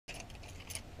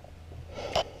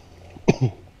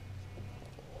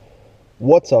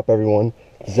What's up, everyone?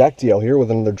 Zack here with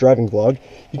another driving vlog.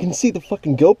 You can see the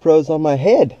fucking GoPros on my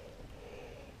head.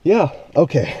 Yeah,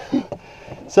 okay.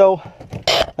 So,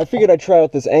 I figured I'd try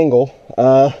out this angle.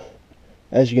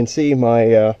 As you can see,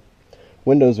 my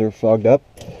windows are fogged up.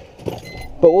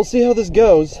 But we'll see how this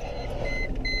goes.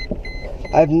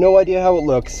 I have no idea how it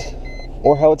looks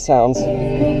or how it sounds.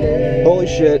 Holy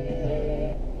shit.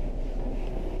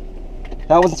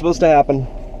 That wasn't supposed to happen.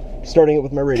 Starting it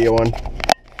with my radio on.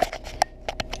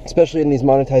 Especially in these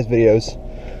monetized videos.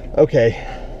 Okay.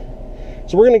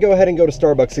 So we're gonna go ahead and go to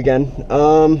Starbucks again.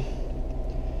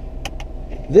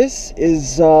 This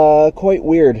is quite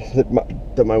weird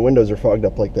that my windows are fogged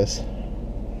up like this.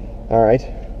 Alright.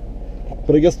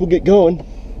 But I guess we'll get going.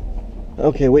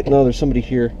 Okay, wait, no, there's somebody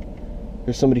here.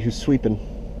 There's somebody who's sweeping.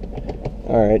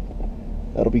 Alright.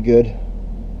 That'll be good.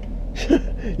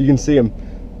 You can see him.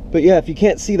 But yeah, if you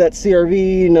can't see that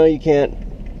CRV, no you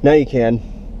can't. Now you can.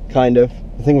 Kind of.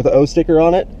 The thing with the O sticker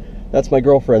on it, that's my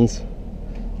girlfriend's.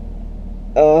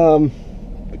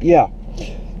 Yeah.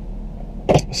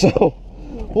 So,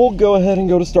 we'll go ahead and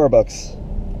go to Starbucks.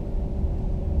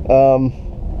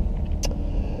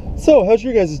 So, how's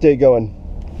your guys' day going?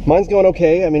 Mine's going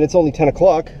okay. I mean, it's only 10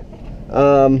 o'clock.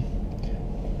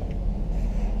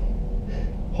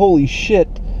 Holy shit.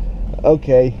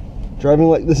 Okay. Driving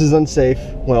like this is unsafe.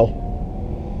 Well,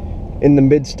 in the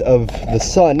midst of the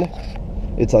sun,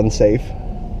 it's unsafe.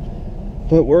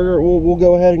 But we'll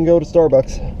go ahead and go to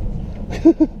Starbucks.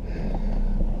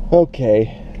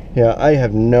 Okay. Yeah, I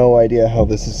have no idea how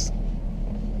this is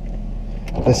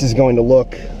going to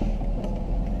look.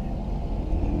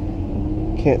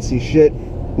 Can't see shit.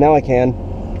 Now I can.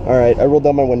 Alright, I rolled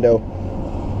down my window.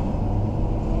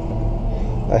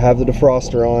 I have the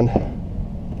defroster on.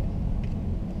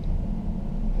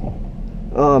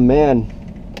 Oh man.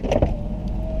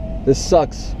 This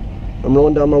sucks. I'm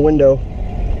rolling down my window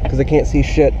because I can't see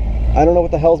shit. I don't know what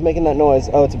the hell's making that noise.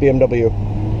 Oh, it's a BMW.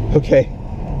 Okay.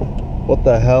 What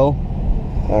the hell?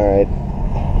 Alright.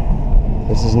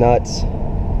 This is nuts.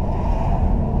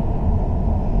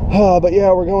 But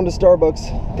yeah, we're going to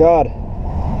Starbucks. God.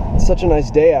 It's such a nice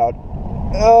day out.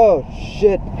 Oh,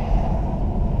 shit.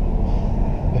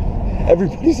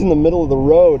 Everybody's in the middle of the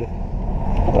road.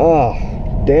 Ah,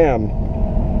 damn.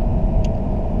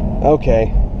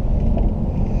 Okay.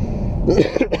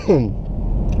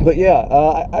 But yeah,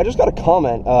 I just got a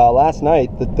comment last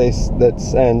night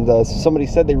that somebody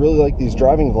said they really like these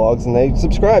driving vlogs and they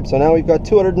subscribed. So now we've got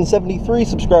 273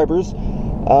 subscribers.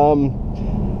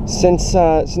 Since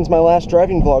my last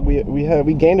driving vlog,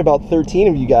 we gained about 13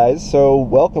 of you guys. So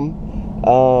welcome.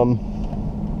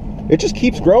 It just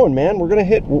keeps growing, man. We're gonna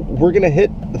hit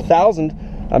 1,000.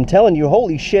 I'm telling you,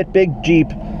 holy shit, big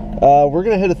Jeep. We're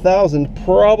gonna hit 1,000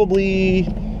 probably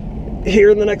here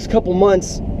in the next couple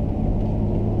months.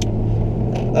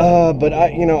 But I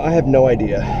have no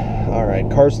idea. All right,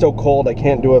 car's still cold. I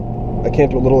can't do a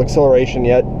little acceleration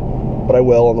yet, but I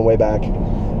will on the way back.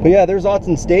 But yeah, there's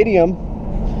Autzen Stadium.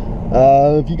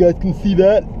 If you guys can see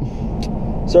that.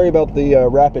 Sorry about the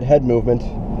rapid head movement.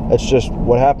 That's just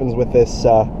what happens with this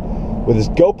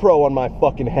GoPro on my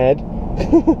fucking head.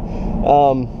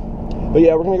 But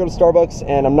yeah, we're gonna go to Starbucks,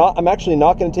 and I'm actually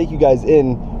not gonna take you guys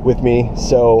in with me,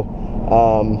 so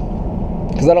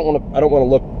because I don't want to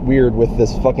look weird with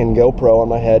this fucking GoPro on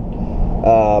my head.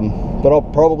 But I'll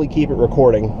probably keep it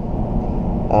recording.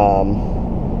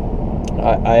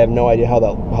 I have no idea how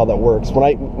that works.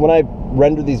 When I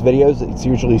render these videos, it's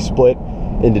usually split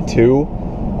into two.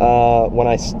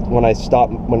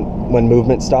 When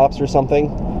movement stops or something,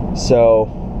 so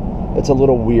it's a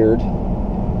little weird.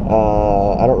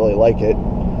 I don't really like it.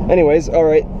 Anyways, all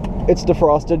right, it's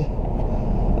defrosted.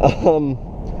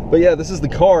 But yeah, this is the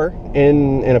car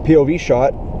in a POV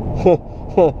shot.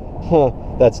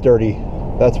 That's dirty.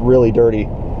 That's really dirty.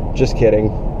 Just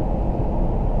kidding.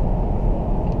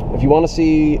 If you want to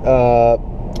see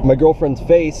my girlfriend's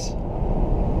face,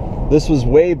 this was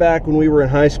way back when we were in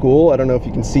high school. I don't know if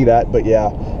you can see that, but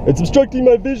yeah, it's obstructing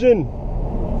my vision.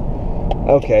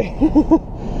 Okay.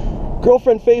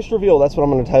 Girlfriend face reveal, that's what I'm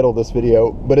going to title this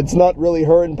video, but it's not really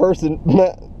her in person.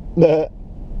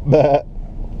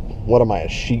 What am I, a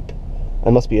sheep?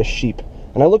 I must be a sheep.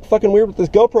 And I look fucking weird with this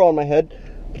GoPro on my head.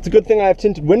 It's a good thing I have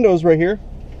tinted windows right here.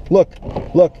 Look,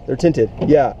 they're tinted.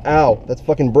 Yeah, ow, that's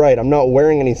fucking bright. I'm not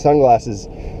wearing any sunglasses.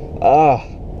 Ah.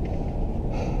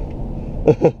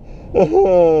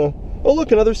 Oh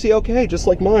look, another CLK, just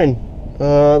like mine.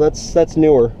 That's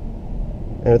newer.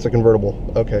 And it's a convertible.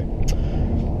 Okay.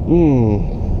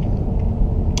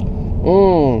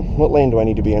 What lane do I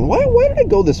need to be in? Why did I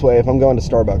go this way if I'm going to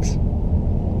Starbucks?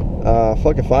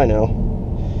 Fuck if I know.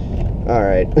 All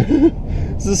right.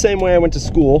 This is the same way I went to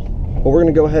school, but we're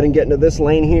gonna go ahead and get into this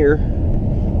lane here.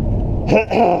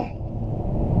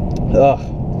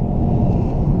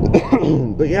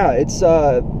 But yeah, it's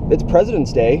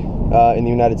President's Day in the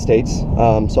United States,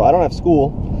 so I don't have school,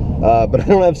 but I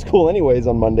don't have school anyways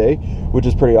on Monday, which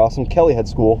is pretty awesome. Kelly had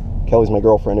school. Kelly's my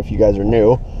girlfriend, if you guys are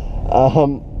new.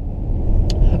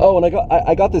 Oh, and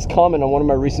I got this comment on one of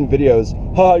my recent videos.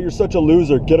 "Ha, you're such a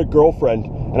loser. Get a girlfriend."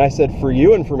 And I said, for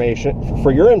your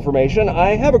information,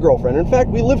 I have a girlfriend. In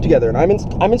fact, we live together, and I'm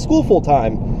in school full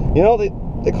time. You know,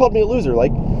 they called me a loser.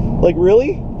 Like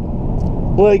really?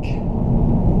 Like,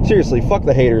 seriously, fuck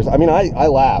the haters. I mean, I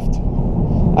laughed.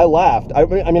 I laughed. I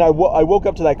mean, I woke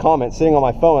up to that comment sitting on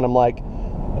my phone. I'm like,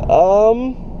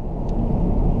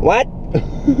 what?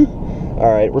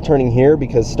 All right, we're turning here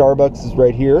because Starbucks is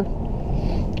right here.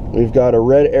 We've got a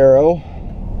red arrow.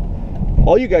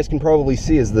 All you guys can probably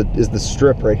see is the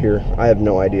strip right here. I have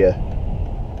no idea,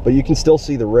 but you can still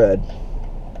see the red.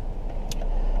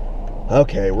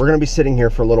 Okay, we're gonna be sitting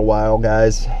here for a little while,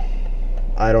 guys.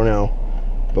 I don't know,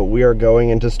 but we are going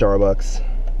into Starbucks.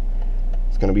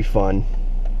 It's gonna be fun.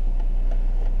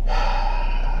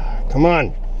 Come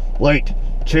on, light,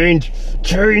 change.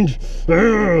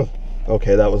 Ugh.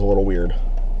 Okay, that was a little weird.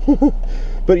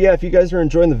 But yeah, if you guys are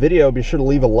enjoying the video, be sure to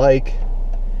leave a like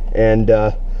and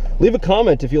leave a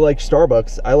comment if you like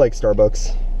Starbucks. I like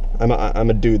Starbucks. I'm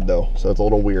a dude though, so it's a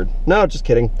little weird. No, just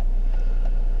kidding.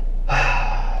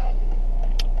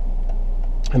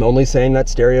 I'm only saying that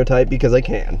stereotype because I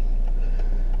can.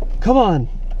 Come on,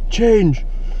 change.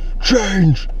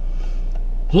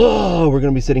 Oh, we're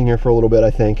gonna be sitting here for a little bit, I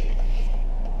think.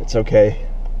 It's okay.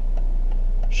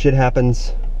 Shit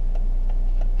happens.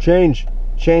 Change.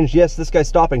 Yes, this guy's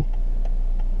stopping.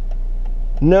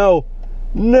 No.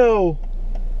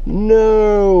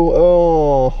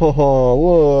 Oh,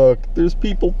 look, there's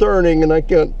people turning and I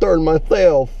can't turn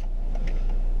myself.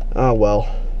 Oh well.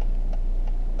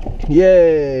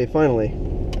 Yay, finally.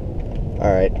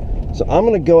 All right, so I'm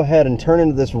gonna go ahead and turn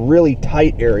into this really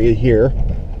tight area here.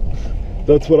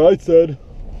 That's what I said.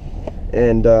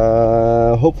 And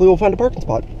hopefully we'll find a parking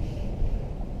spot.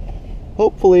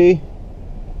 Hopefully.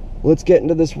 Let's get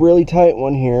into this really tight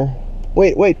one here.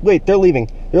 Wait, they're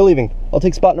leaving. I'll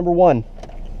take spot number one.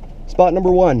 Spot number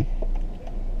one.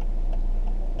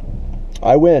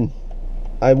 I win.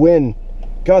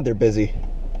 God, they're busy.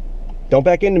 Don't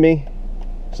back into me.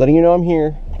 Just letting you know I'm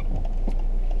here.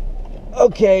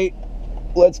 Okay,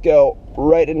 let's go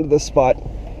right into this spot.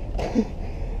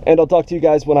 And I'll talk to you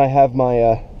guys when I have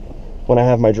my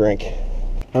drink.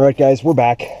 All right, guys, we're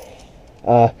back.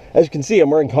 As you can see, I'm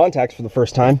wearing contacts for the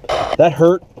first time. That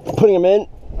hurt, putting them in.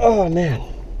 Oh man.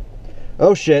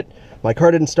 Oh shit, my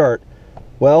car didn't start.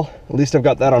 Well, at least I've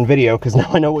got that on video, because now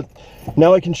I know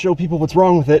now I can show people what's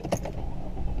wrong with it.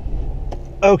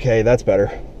 Okay, that's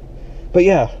better. But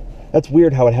yeah, that's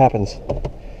weird how it happens.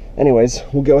 Anyways,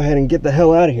 we'll go ahead and get the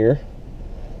hell out of here.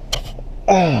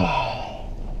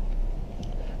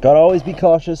 Gotta always be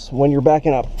cautious when you're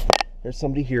backing up. There's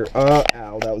somebody here.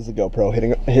 Ow, that was the GoPro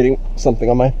hitting something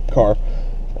on my car.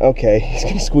 Okay, he's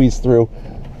gonna squeeze through.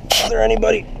 Is there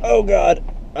anybody? Oh God,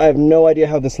 I have no idea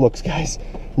how this looks, guys.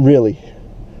 Really.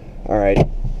 All right,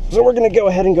 so we're gonna go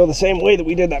ahead and go the same way that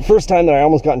we did that first time that I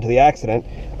almost got into the accident.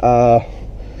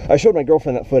 I showed my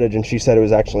girlfriend that footage and she said it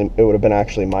would have been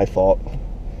actually my fault,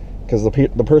 because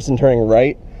the person turning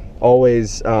right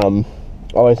always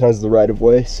has the right of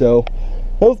way. So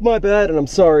that was my bad, and I'm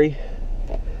sorry.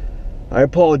 I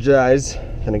apologize.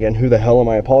 And again, who the hell am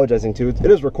I apologizing to?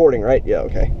 It is recording, right? Yeah,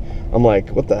 okay. I'm like,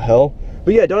 what the hell?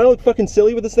 But yeah, don't I look fucking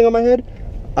silly with this thing on my head?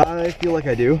 I feel like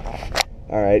I do.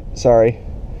 All right, sorry.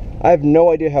 I have no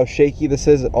idea how shaky this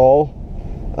is at all.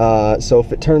 So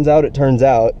if it turns out, it turns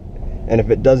out. And if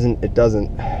it doesn't, it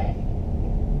doesn't.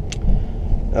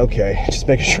 Okay, just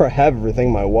making sure I have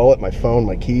everything. My wallet, my phone,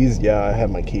 my keys. Yeah, I have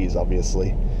my keys,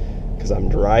 obviously, because I'm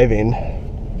driving.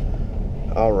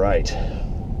 All right.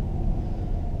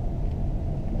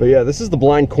 But yeah, this is the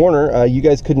blind corner. You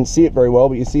guys couldn't see it very well,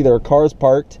 but you see there are cars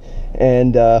parked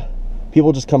and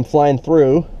people just come flying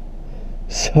through.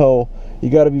 So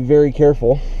you got to be very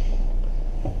careful.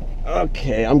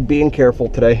 Okay, I'm being careful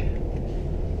today.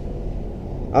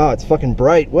 Oh, it's fucking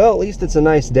bright. Well, at least it's a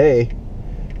nice day,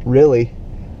 really.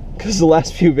 Because the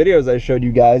last few videos I showed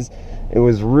you guys, it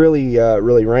was really,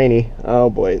 really rainy. Oh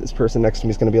boy, this person next to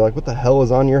me is going to be like, what the hell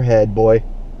is on your head, boy?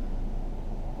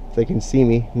 If they can see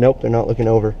me. Nope, they're not looking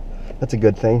over. That's a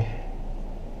good thing.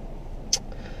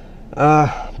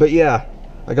 But yeah,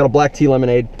 I got a black tea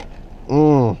lemonade.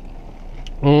 Oh,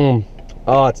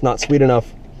 it's not sweet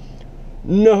enough.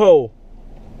 No.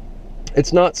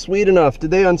 It's not sweet enough.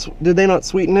 Did they not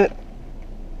sweeten it?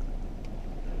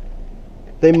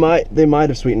 They might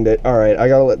have sweetened it. All right, I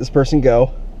gotta let this person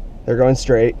go. They're going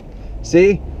straight.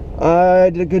 See, I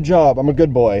did a good job. I'm a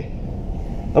good boy.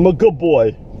 I'm a good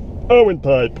boy. Aren't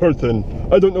I, person?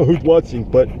 I don't know who's watching,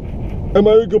 but am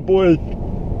I a good boy?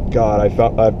 God, I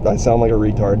sound like a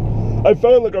retard. I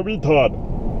sound like a retard.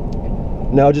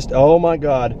 Now just, oh my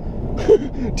God.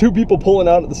 2 people pulling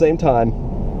out at the same time.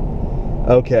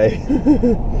 Okay.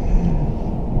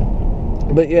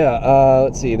 But yeah,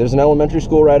 let's see. There's an elementary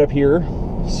school right up here.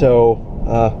 So,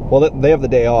 well, they have the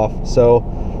day off. So,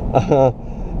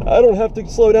 I don't have to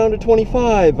slow down to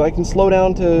 25. I can slow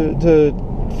down to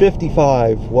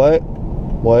 55. What?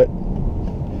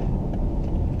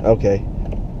 Okay.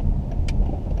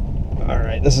 All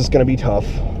right, this is gonna be tough.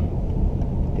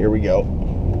 Here we go.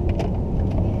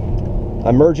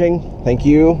 I'm merging. Thank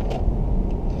you.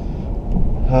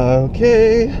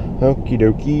 Okay. Okie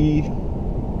dokie.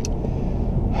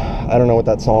 I don't know what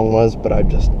that song was, but I'm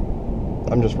just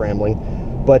rambling.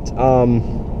 But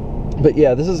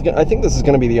yeah, I think this is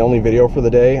gonna be the only video for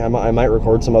the day. I might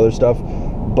record some other stuff,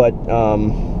 but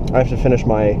I have to finish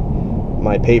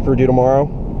my paper due tomorrow.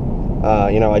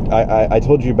 You know, I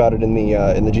told you about it in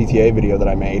the GTA video that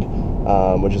I made,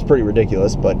 which is pretty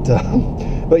ridiculous. But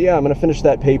yeah, I'm gonna finish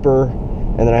that paper,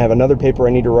 and then I have another paper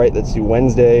I need to write that's due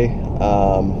Wednesday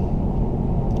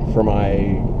for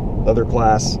my other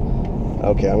class.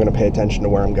 Okay, I'm gonna pay attention to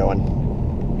where I'm going.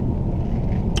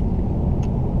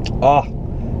 Ah,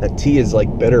 that tea is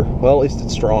like bitter. Well, at least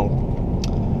it's strong,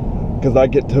 because I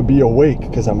get to be awake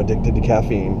because I'm addicted to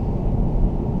caffeine.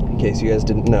 In case you guys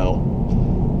didn't know,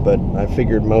 but I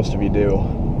figured most of you do.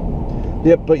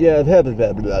 Yep, but yeah.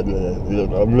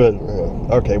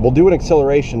 Okay, we'll do an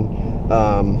acceleration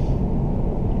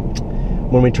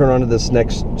when we turn onto this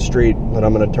next street that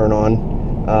I'm going to turn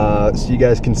on, so you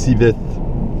guys can see the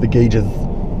gauges.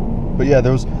 But yeah,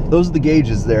 those are the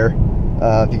gauges there.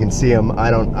 If you can see them,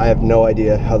 I have no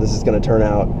idea how this is going to turn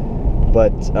out.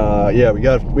 But yeah, we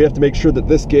have to make sure that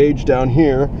this gauge down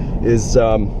here is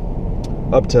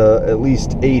up to at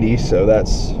least 80, so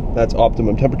that's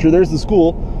optimum temperature. There's the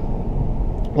school.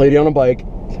 Lady on a bike.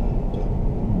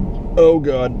 Oh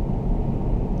God.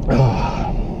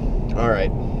 All right.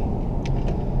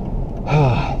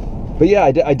 But yeah,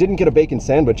 I didn't get a bacon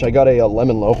sandwich. I got a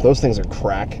lemon loaf. Those things are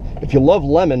crack. If you love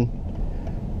lemon,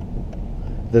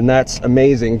 then that's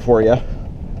amazing for you.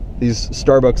 These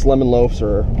Starbucks lemon loaves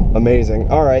are amazing.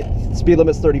 All right, speed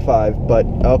limit's 35, but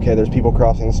okay, there's people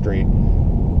crossing the street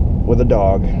with a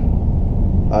dog.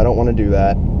 I don't want to do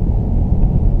that.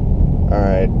 All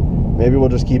right, maybe we'll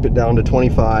just keep it down to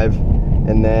 25,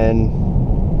 and then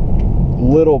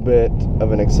little bit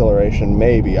of an acceleration,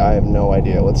 maybe. I have no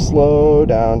idea. Let's slow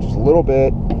down just a little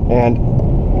bit, and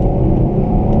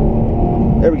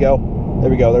there we go.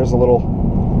 There we go. There's a little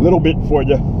bit for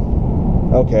you.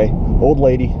 Okay, old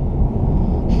lady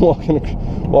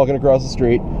walking across the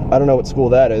street. I don't know what school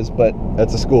that is, but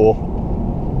that's a school.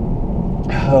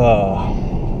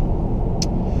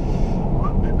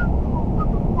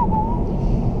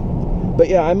 But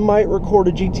yeah, I might record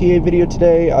a GTA video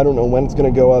today. I don't know when it's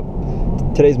gonna go up.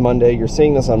 Today's Monday. You're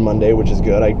seeing this on Monday, which is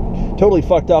good. I totally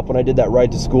fucked up when I did that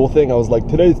ride to school thing. I was like,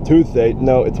 today's Tuesday.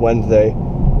 No, it's Wednesday.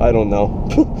 I don't know.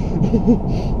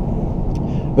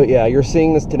 But yeah, you're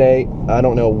seeing this today. I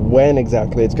don't know when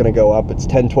exactly it's going to go up. It's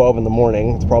 10:12 in the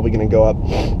morning. It's probably going to go up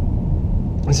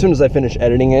as soon as I finish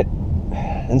editing it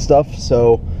and stuff.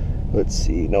 So let's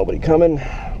see. Nobody coming.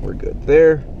 We're good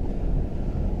there.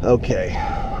 Okay.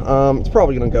 It's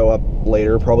probably going to go up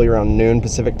later, probably around noon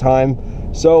Pacific time.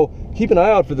 So keep an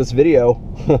eye out for this video.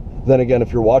 Then again,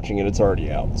 if you're watching it, it's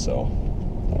already out, so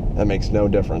that makes no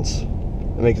difference.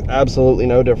 It makes absolutely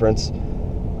no difference.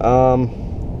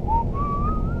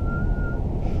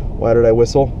 Why did I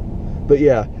whistle? But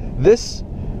yeah, this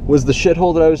was the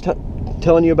shithole that I was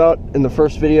telling you about in the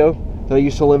first video that I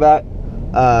used to live at.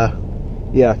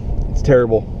 Yeah, it's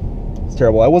terrible. It's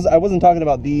terrible. I wasn't talking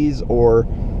about these or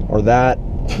that.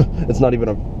 It's not even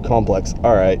a complex.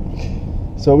 All right.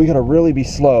 So we gotta really be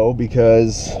slow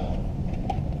because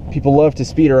people love to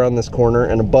speed around this corner,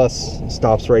 and a bus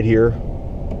stops right here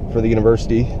for the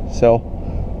university. So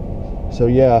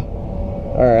yeah.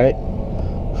 All right.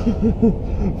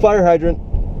 Fire hydrant.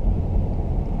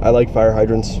 I like fire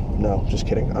hydrants. No, just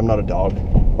kidding. I'm not a dog.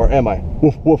 Or am I?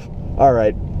 Woof woof. All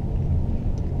right.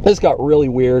 This got really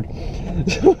weird.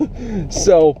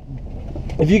 So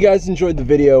if you guys enjoyed the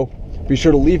video, be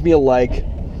sure to leave me a like.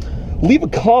 Leave a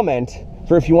comment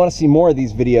for if you want to see more of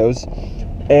these videos,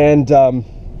 and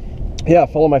yeah,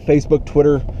 follow my Facebook,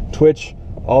 Twitter, Twitch,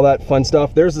 all that fun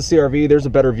stuff. There's the CRV, there's a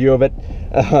better view of it.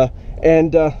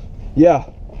 Yeah,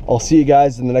 I'll see you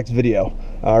guys in the next video.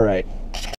 All right.